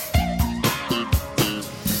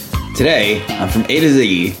Today, I'm from A to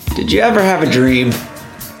Z. Did you ever have a dream?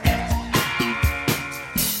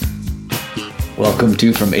 Welcome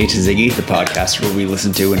to From A to Ziggy, the podcast where we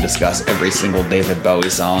listen to and discuss every single David Bowie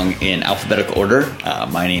song in alphabetical order.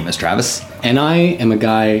 My name is Travis. And I am a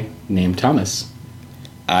guy named Thomas.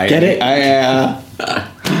 Get it?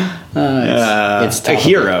 It's a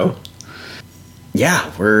hero.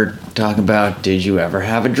 Yeah, we're talking about Did You Ever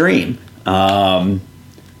Have a Dream?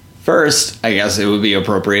 First, I guess it would be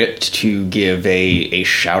appropriate to give a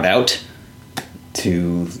shout out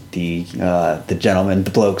to the gentlemen,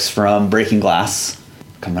 the blokes from Breaking Glass,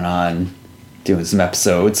 coming on, doing some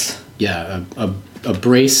episodes. Yeah, a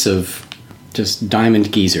brace of just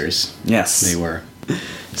diamond geezers. Yes. They were.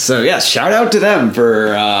 So, yes, shout out to them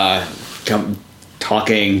for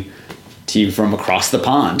talking to you from across the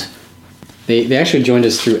pond. They actually joined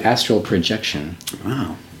us through astral projection.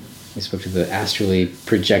 Wow. We spoke to the astrally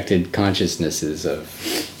projected consciousnesses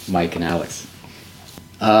of Mike and Alex.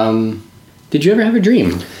 Did you ever have a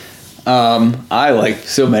dream? I, like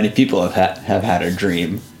so many people, have had a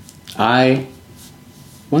dream. I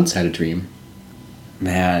once had a dream.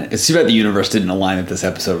 Man, it's too bad the universe didn't align that this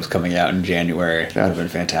episode was coming out in January. That would have been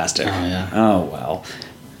fantastic. Oh, yeah. Oh, well.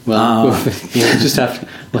 Well,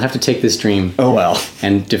 we'll have to take this dream. Oh, well.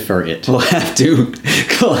 And defer it. We'll have to.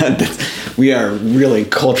 We are really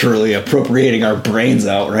culturally appropriating our brains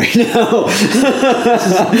out right now.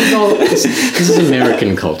 This is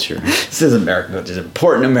American culture. This is American culture. It's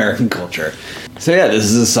important American culture. So yeah, this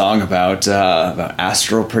is a song about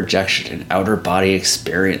astral projection and outer body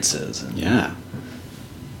experiences. And Yeah.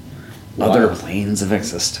 other Wow. planes of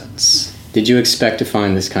existence. Did you expect to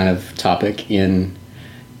find this kind of topic in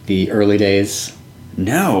the early days?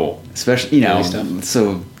 No, especially, Early stuff.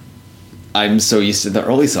 so I'm so used to the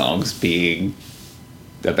early songs being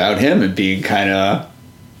about him and being him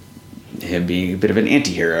being a bit of an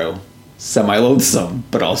anti-hero, semi-loathsome,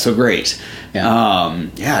 but also great.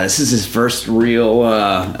 Yeah. This is his first real,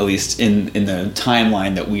 at least in the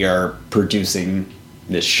timeline that we are producing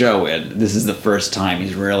this show in, this is the first time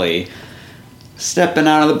he's really stepping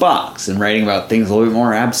out of the box and writing about things a little bit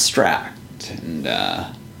more abstract and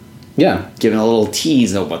Yeah. giving a little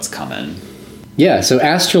tease of what's coming. Yeah, so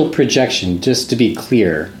astral projection, just to be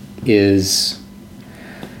clear, is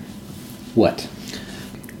what?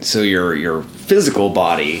 So your physical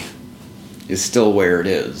body is still where it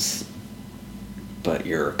is, but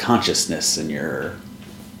your consciousness and your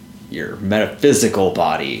metaphysical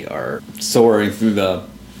body are soaring through the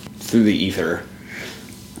ether.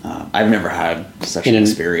 I've never had such an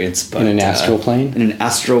experience, but in an astral plane. In an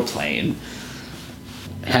astral plane,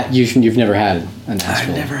 You've never had an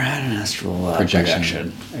astral. I've never had an astral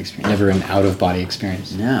projection experience. Never an out of body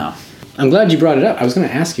experience. No, I'm glad you brought it up. I was going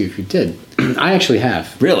to ask you if you did. I actually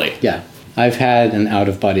have. really. Yeah, I've had an out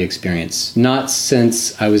of body experience. Not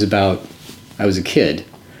since I was a kid,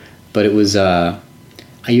 but it was. I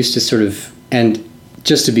used to sort of, and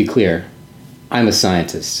just to be clear, I'm a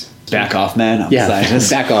scientist. Back off, man. I'm a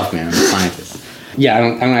scientist. Back off, man. I'm a scientist. Yeah, I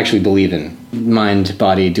don't actually believe in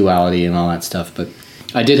mind-body duality and all that stuff, but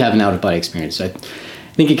I did have an out-of-body experience. I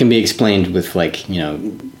think it can be explained with,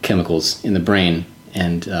 chemicals in the brain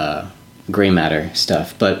and gray matter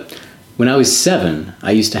stuff. But when I was 7,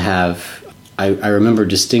 I used to have, I remember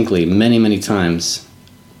distinctly many, many times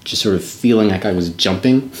just sort of feeling like I was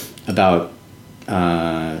jumping about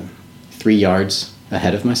 3 yards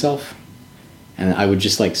ahead of myself. And I would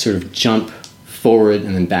just sort of jump forward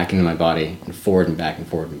and then back into my body and forward and back and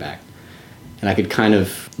forward and back. And I could kind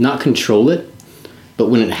of not control it, but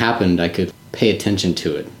when it happened, I could pay attention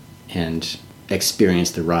to it and experience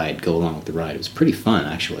the ride, go along with the ride. It was pretty fun,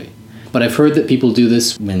 actually. But I've heard that people do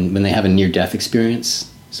this when they have a near-death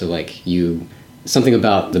experience. So something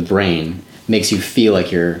about the brain makes you feel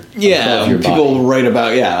like you're above your people body. write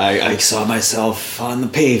about, I saw myself on the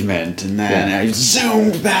pavement and then I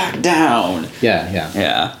zoomed back down.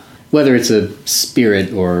 Yeah. Whether it's a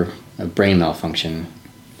spirit or a brain malfunction,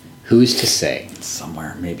 who's to say?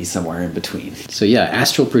 Maybe somewhere in between. So yeah,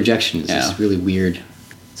 astral projection is just really weird.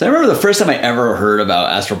 So I remember the first time I ever heard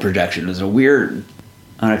about astral projection was a weird,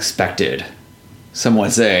 unexpected, some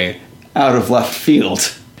would say, out of left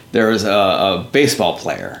field. There was a baseball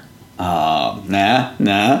player.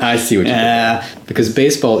 I see what you're doing. Because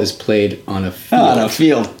baseball is played on a field. On a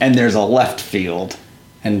field, and there's a left field.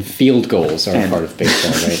 And field goals are a part of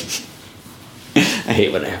baseball, right? I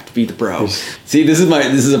hate when I have to be the bro. See, this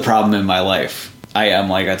is a problem in my life. I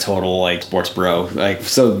am a total sports bro.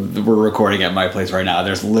 So we're recording at my place right now.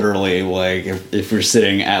 There's literally if you're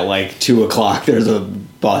sitting at 2:00, there's a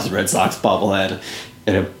Boston Red Sox bobblehead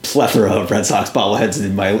and a plethora of Red Sox bobbleheads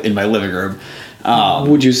in my living room.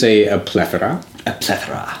 Would you say a plethora? A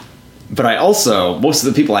plethora. But I also, most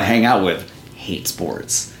of the people I hang out with hate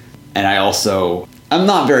sports. And I'm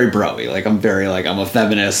not very bro-y. Like, I'm a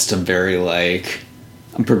feminist. I'm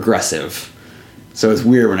progressive. So it's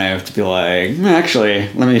weird when I have to be like, actually,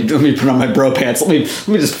 let me put on my bro pants. Let me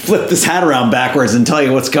just flip this hat around backwards and tell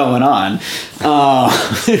you what's going on.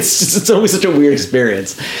 It's always such a weird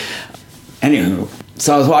experience. Anywho,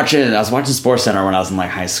 so I was watching SportsCenter when I was in like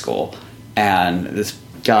high school, and this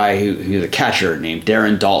guy who was a catcher named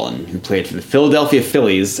Darren Dolan, who played for the Philadelphia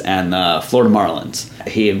Phillies and the Florida Marlins.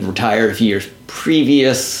 He had retired a few years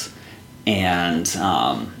previous, and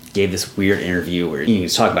gave this weird interview where he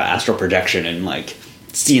was talking about astral projection and like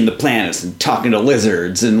seeing the planets and talking to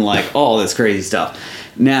lizards and like all this crazy stuff.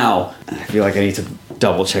 Now, I feel like I need to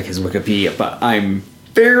double check his Wikipedia, but I'm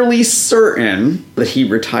fairly certain that he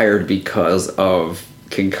retired because of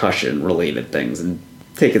concussion related things and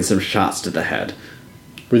taking some shots to the head.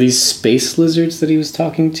 Were these space lizards that he was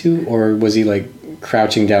talking to, or was he like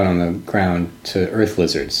crouching down on the ground to earth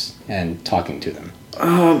lizards and talking to them?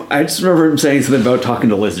 I just remember him saying something about talking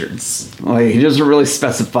to lizards. Like, he doesn't really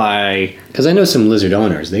specify. Because I know some lizard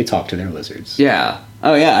owners, they talk to their lizards. Yeah.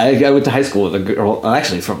 Oh, yeah. I went to high school with a girl,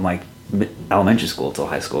 actually from like elementary school till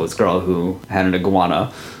high school. This girl who had an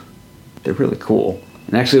iguana. They're really cool.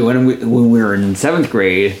 And actually, when we were in 7th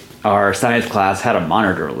grade, our science class had a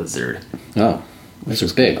monitor lizard. Oh, this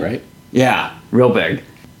was big, right? Yeah, real big.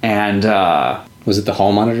 And was it the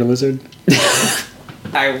hall monitor lizard?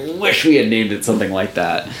 I wish we had named it something like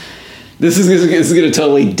that. This is going to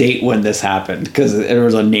totally date when this happened, because there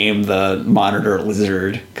was a Name the Monitor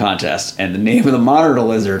Lizard contest, and the name of the monitor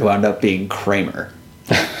lizard wound up being Kramer.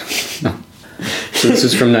 So this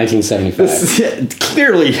was from 1975. It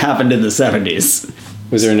clearly happened in the 70s.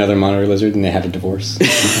 Was there another monitor lizard and they had a divorce?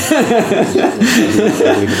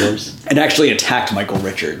 It actually attacked Michael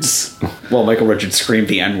Richards. Well, Michael Richards screamed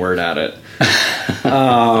the N-word at it.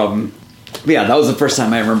 Yeah, that was the first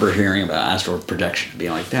time I remember hearing about astral projection, being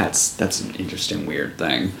like, that's an interesting, weird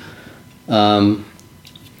thing.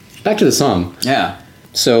 Back to the song. Yeah.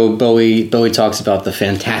 So Bowie talks about the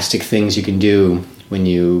fantastic things you can do when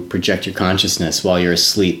you project your consciousness while you're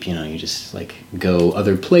asleep. You know, you just like go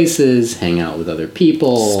other places, hang out with other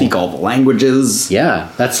people, speak all the languages.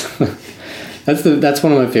 Yeah, that's one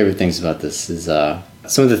of my favorite things about this is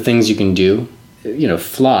some of the things you can do. You know,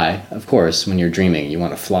 fly, of course, when you're dreaming, you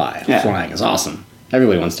want to fly. Yeah. Flying is awesome.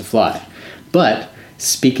 Everybody wants to fly. But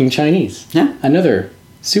speaking Chinese, another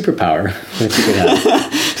superpower that you could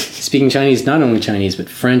have. Speaking Chinese, not only Chinese, but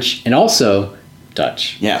French and also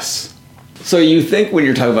Dutch. Yes. So you think when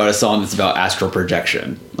you're talking about a song that's about astral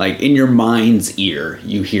projection, like in your mind's ear,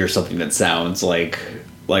 you hear something that sounds like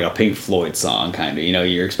a Pink Floyd song, kind of. You know,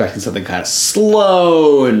 you're expecting something kind of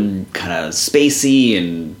slow and kind of spacey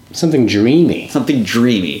and something dreamy. Something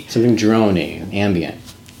droney, ambient.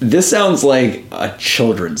 This sounds like a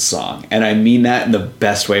children's song, and I mean that in the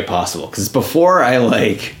best way possible. Because before I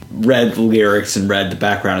read the lyrics and read the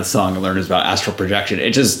background of the song and learned about astral projection,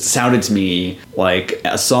 it just sounded to me like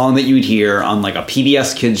a song that you would hear on like a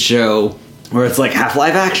PBS Kids show, where it's like half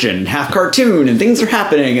live action, half cartoon, and things are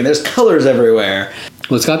happening, and there's colors everywhere.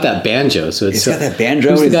 Well, it's got that banjo, so it's got that banjo.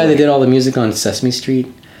 Who's the guy that did all the music on Sesame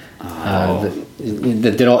Street?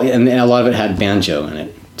 That did all, and a lot of it had banjo in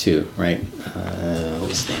it too, right? What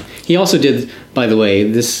was his name? He also did, by the way,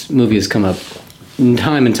 this movie has come up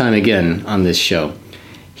time and time again on this show.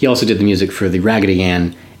 He also did the music for the Raggedy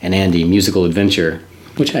Ann and Andy musical adventure,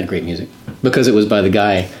 which had great music because it was by the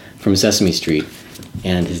guy from Sesame Street,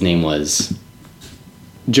 and his name was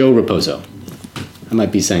Joe Raposo. I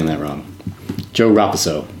might be saying that wrong. Joe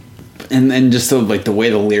Raposo. And just the way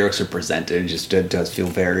the lyrics are presented, just it does feel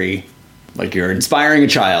very like you're inspiring a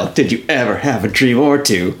child. Did you ever have a dream or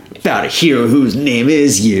two about a hero whose name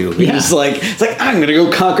is you? Yeah. It's like I'm gonna go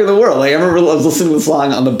conquer the world. Like I remember I was listening to the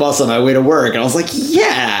song on the bus on my way to work, and I was like,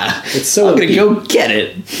 yeah, it's so I'm gonna go get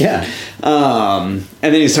it. Yeah. And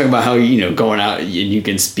then he's talking about how going out and you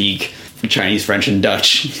can speak Chinese, French, and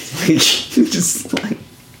Dutch.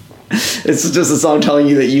 It's just a song telling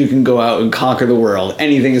you that you can go out and conquer the world.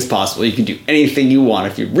 Anything is possible. You can do anything you want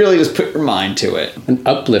if you really just put your mind to it. An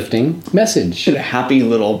uplifting message. And a happy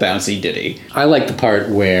little bouncy ditty. I like the part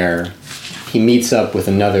where he meets up with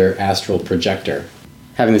another astral projector,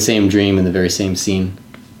 having the same dream in the very same scene.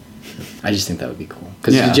 I just think that would be cool.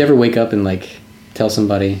 Because did you ever wake up and tell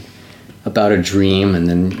somebody about a dream and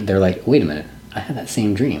then they're like, wait a minute, I had that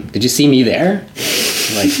same dream. Did you see me there?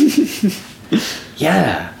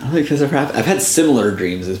 Yeah. I don't think this ever happened. I've had similar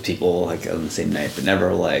dreams as people on the same night, but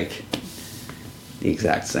never the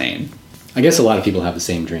exact same. I guess a lot of people have the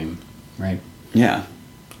same dream, right? Yeah.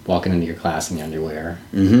 Walking into your class in your underwear.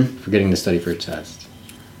 Mm-hmm. Forgetting to study for a test.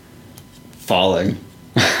 Falling.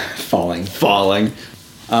 Falling.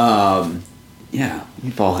 Yeah,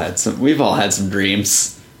 we've all had some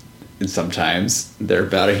dreams. And sometimes they're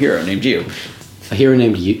about a hero named you. A hero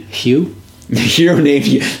named Hugh? A hero named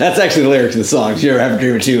Hugh. That's actually the lyric to the song. Did you ever have a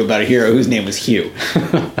dream or two about a hero whose name was Hugh?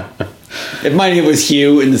 If my name was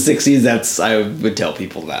Hugh in the 60s, I would tell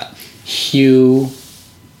people that. Hugh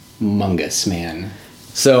Mungus, man.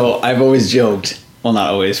 So I've always joked, well, not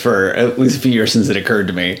always, for at least a few years since it occurred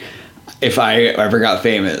to me, if I ever got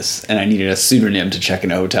famous and I needed a pseudonym to check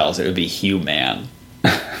into hotels, it would be Hugh Man.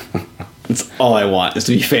 That's all I want, is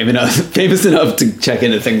to be famous enough to check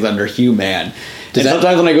into things under Hugh Man.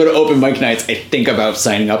 Sometimes when I go to open mic nights, I think about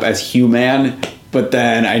signing up as Hugh Man, but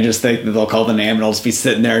then I just think that they'll call the name and I'll just be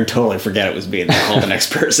sitting there and totally forget it was me, and they'll call the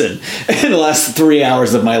next person. And the last 3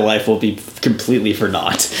 hours of my life will be completely for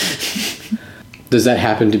naught. Does that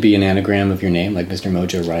happen to be an anagram of your name, like Mr.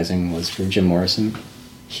 Mojo Rising was for Jim Morrison?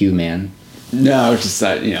 Hugh Man? No, it's just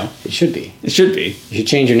that, It should be. It should be. You should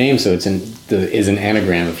change your name so it's is an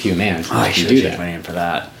anagram of Hugh Man. Oh, I should do change that. my name for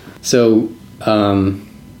that. So,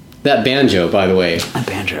 that banjo, by the way.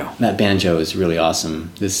 That banjo is really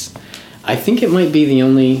awesome. I think it might be the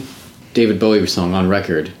only David Bowie song on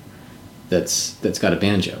record that's got a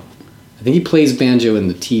banjo. I think he plays banjo in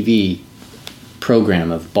the TV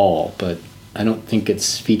program of Ball, but I don't think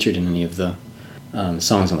it's featured in any of the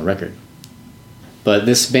songs on the record. But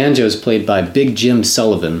this banjo is played by Big Jim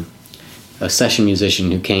Sullivan, a session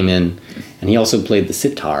musician who came in, and he also played the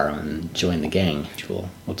sitar on Join the Gang, which we'll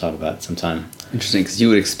talk about sometime. Interesting, because you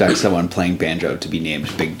would expect someone playing banjo to be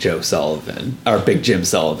named Big Joe Sullivan, or Big Jim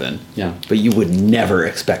Sullivan. Yeah. But you would never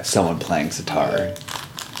expect someone playing sitar.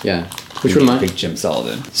 Yeah. Which reminds Big Jim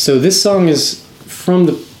Sullivan. So this song is from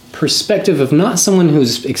the perspective of not someone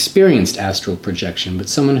who's experienced astral projection, but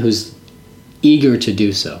someone who's eager to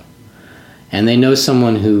do so. And they know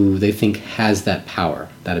someone who they think has that power,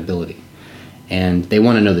 that ability. And they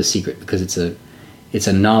want to know the secret because it's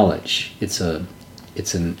a knowledge. It's an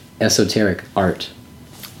esoteric art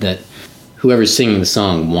that whoever's singing the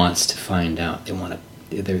song wants to find out. They want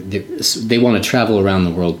to travel around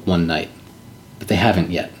the world one night, but they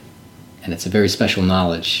haven't yet. And it's a very special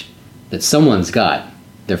knowledge that someone's got,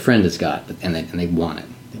 their friend has got, and they want it.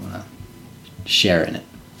 They want to share in it.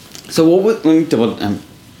 So what would, let me double,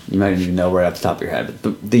 you might even know right off the top of your head,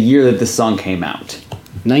 but the year that this song came out.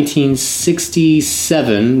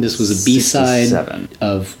 1967. This was a B-side 67.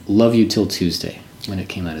 of Love You Till Tuesday when it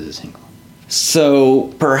came out as a single.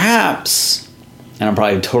 So perhaps, and I'm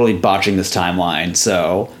probably totally botching this timeline,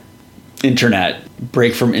 so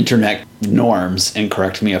break from internet norms and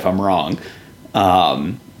correct me if I'm wrong,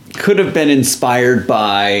 could have been inspired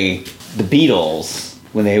by the Beatles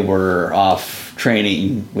when they were off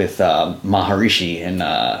training with Maharishi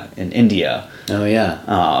in India. Oh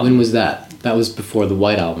yeah. When was that? That was before the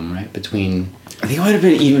White Album, right? Between I think it might have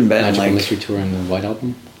been Magical Mystery Tour and the White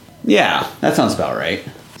Album. Yeah, that sounds about right.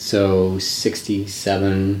 So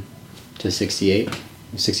 67 to 68,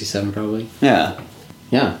 67 probably. Yeah.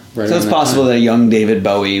 Yeah. Right. So it's possible that young David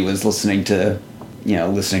Bowie was listening to the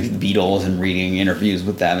Beatles and reading interviews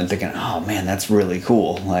with them and thinking, oh man, that's really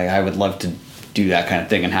cool. Like I would love to do that kind of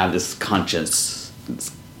thing and have this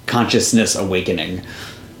consciousness awakening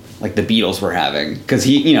like the Beatles were having. Because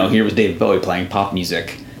here was David Bowie playing pop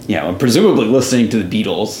music, and presumably listening to the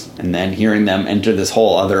Beatles and then hearing them enter this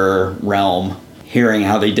whole other realm, hearing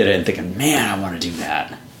how they did it and thinking, man, I want to do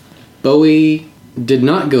that. Bowie did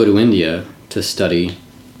not go to India to study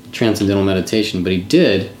transcendental meditation, but he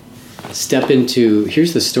did step into,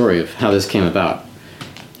 here's the story of how this came about.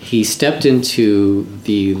 He stepped into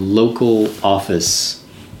the local office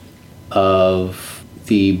of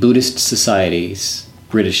the Buddhist Society's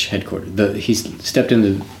British headquarters. He stepped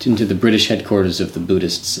into the British headquarters of the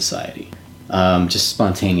Buddhist Society, just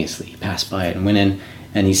spontaneously. He passed by it and went in,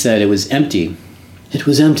 and he said it was empty. It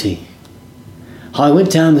was empty. I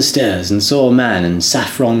went down the stairs and saw a man in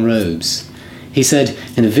saffron robes. He said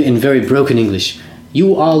in very broken English,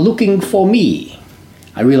 "You are looking for me."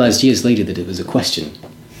 I realized years later that it was a question.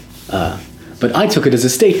 But I took it as a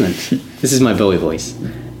statement. This is my Bowie voice.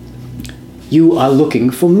 "You are looking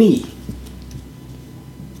for me."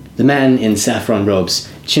 The man in saffron robes,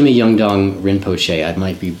 Chimi Yongdong Rinpoche, I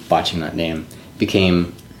might be botching that name,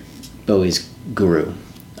 became Bowie's guru.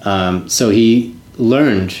 So he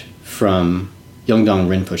learned from Yongdong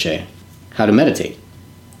Rinpoche how to meditate.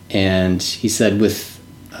 And he said with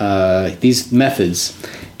these methods,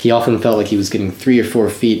 he often felt like he was getting 3 or 4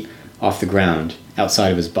 feet off the ground outside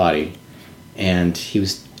of his body. And he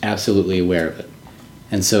was absolutely aware of it.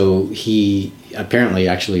 And so he apparently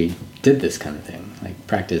actually did this kind of thing, like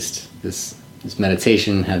practiced this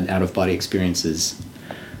meditation, had out-of-body experiences,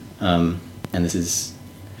 and this is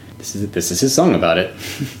his song about it.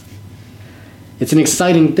 It's an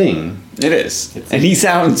exciting thing. It is. And he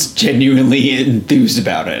sounds genuinely enthused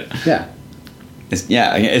about it. Yeah.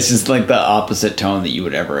 It's just like the opposite tone that you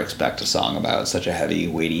would ever expect a song about such a heavy,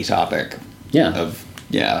 weighty topic. Yeah.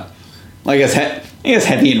 Like, I guess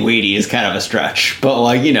heavy and weighty is kind of a stretch, but,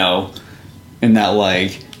 like, you know, in that,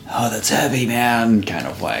 like, oh, that's heavy, man, kind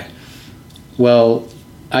of way. Well,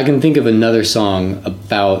 I can think of another song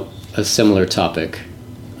about a similar topic.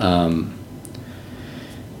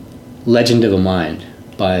 Legend of a Mind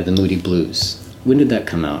by the Moody Blues. When did that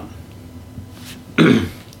come out?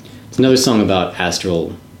 It's another song about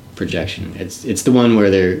astral projection. It's the one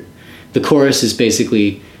where the chorus is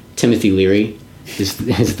basically Timothy Leary is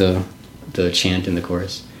the chant in the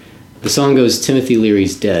chorus. The song goes, Timothy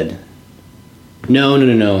Leary's dead.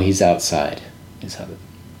 No, he's outside, is how the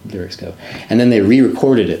lyrics go. And then they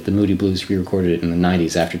re-recorded it, the Moody Blues re-recorded it in the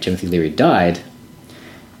 90s after Timothy Leary died.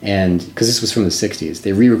 And because this was from the 60s,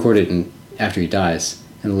 they re-recorded it after he dies,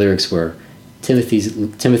 and the lyrics were,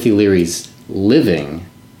 Timothy Leary's living.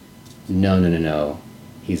 No,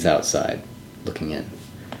 he's outside, looking in.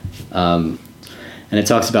 And it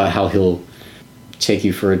talks about how he'll take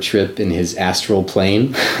you for a trip in his astral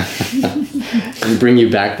plane and bring you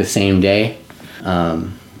back the same day,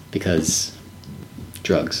 because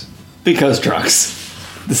drugs. Because drugs.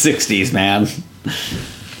 The 60s, man.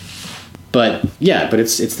 But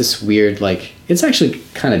it's this weird, like, it's actually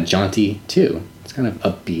kind of jaunty too. It's kind of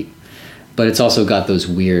upbeat, but it's also got those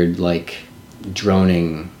weird, like,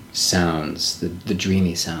 droning sounds, the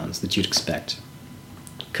dreamy sounds that you'd expect,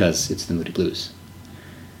 because it's the Moody Blues.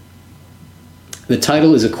 The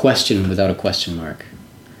title is a question without a question mark,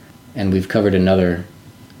 and we've covered another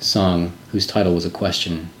song whose title was a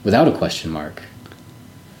question without a question mark.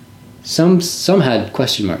 Some had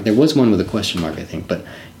question mark. There was one with a question mark, I think, but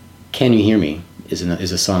Can You Hear Me is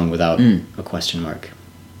a song without a question mark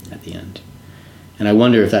at the end. And I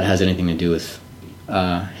wonder if that has anything to do with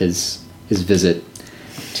his visit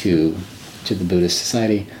to the Buddhist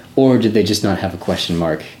Society, or did they just not have a question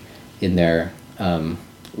mark in their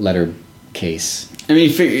letter case? I mean,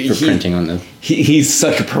 for printing on the... He's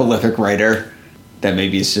such a prolific writer that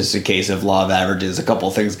maybe it's just a case of law of averages. A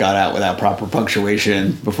couple things got out without proper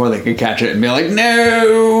punctuation before they could catch it and be like,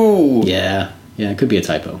 no! Yeah, it could be a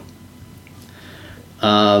typo.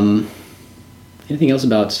 Anything else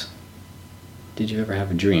about Did You Ever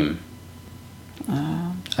Have a Dream?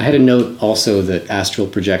 I had a note also that astral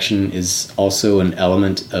projection is also an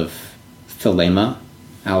element of Thelema,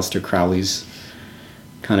 Aleister Crowley's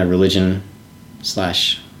kind of religion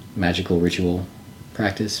 / magical ritual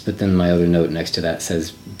practice. But then my other note next to that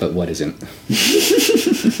says, but what isn't?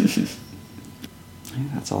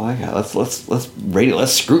 That's all I got. Let's rate it.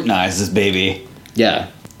 Let's scrutinize this baby. Yeah.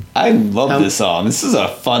 I love this song. This is a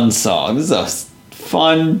fun song. This is a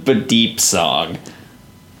fun but deep song.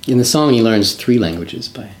 In the song, he learns 3 languages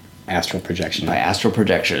by astral projection.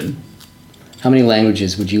 How many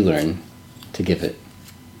languages would you learn to give it?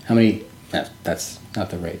 How many... that's not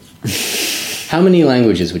the right. How many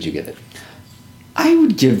languages would you give it? I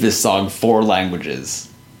would give this song 4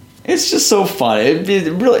 languages. It's just so fun.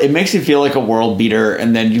 It makes you feel like a world beater,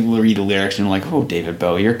 and then you read the lyrics and you're like, oh, David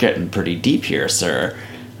Bowie, you're getting pretty deep here, sir.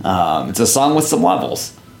 It's a song with some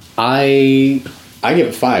levels. I give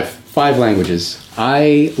it 5. 5 languages.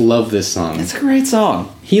 I love this song. It's a great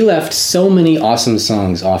song. He left so many awesome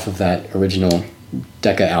songs off of that original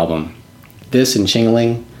Decca album. This and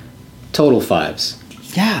Ching-a-Ling, total 5s.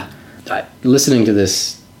 Yeah. Listening to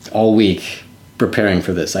this all week, preparing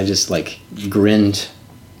for this, I just, like, grinned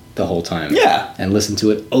the whole time. Yeah. And listened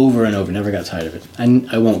to it over and over. Never got tired of it.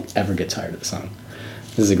 I won't ever get tired of the song.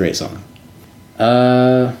 This is a great song.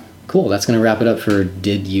 Cool. That's going to wrap it up for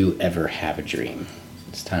Did You Ever Have a Dream?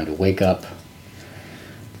 It's time to wake up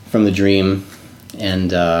from the dream.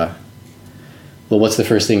 And, well, what's the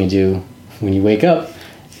first thing you do when you wake up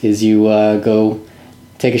is you go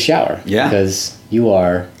take a shower. Yeah. Because you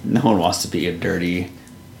are... No one wants to be a dirty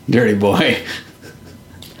boy.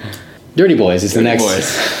 Dirty Boys is the next...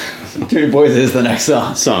 Dirty Boys is the next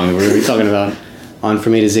song we're going to be talking about on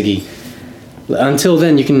From A to Ziggy. Until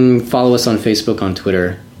then, you can follow us on Facebook, on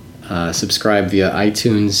Twitter, subscribe via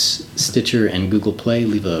iTunes, Stitcher, and Google Play.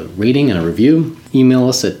 Leave a rating and a review. Email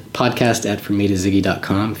us at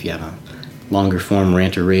podcast@FromAtoziggy.com if you have a longer form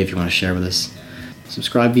rant or rave you want to share with us.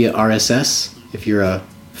 Subscribe via RSS if you're a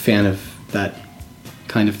fan of that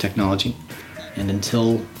kind of technology. And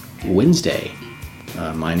until Wednesday,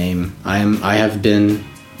 I have been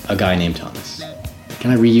a guy named Thomas.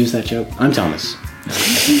 Can I reuse that joke? I'm Thomas.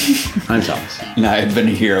 I'm Thomas. And I have been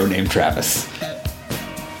a hero named Travis.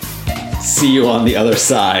 See you on the other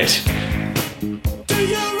side. Do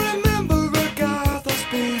you remember Agatha's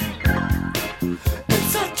Beer? It's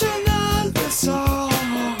such an endless song.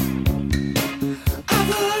 I've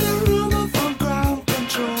heard a rumor from ground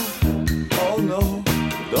control. Oh no,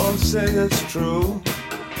 don't say it's true.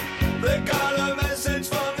 They got a message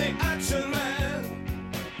from the Action Man.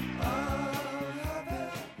 I'm happy,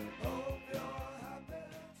 hope you're happy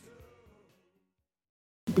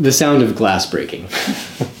too. The sound of glass breaking.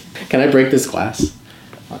 Can I break this glass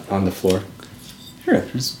on the floor? Sure,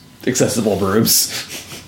 there's accessible brooms.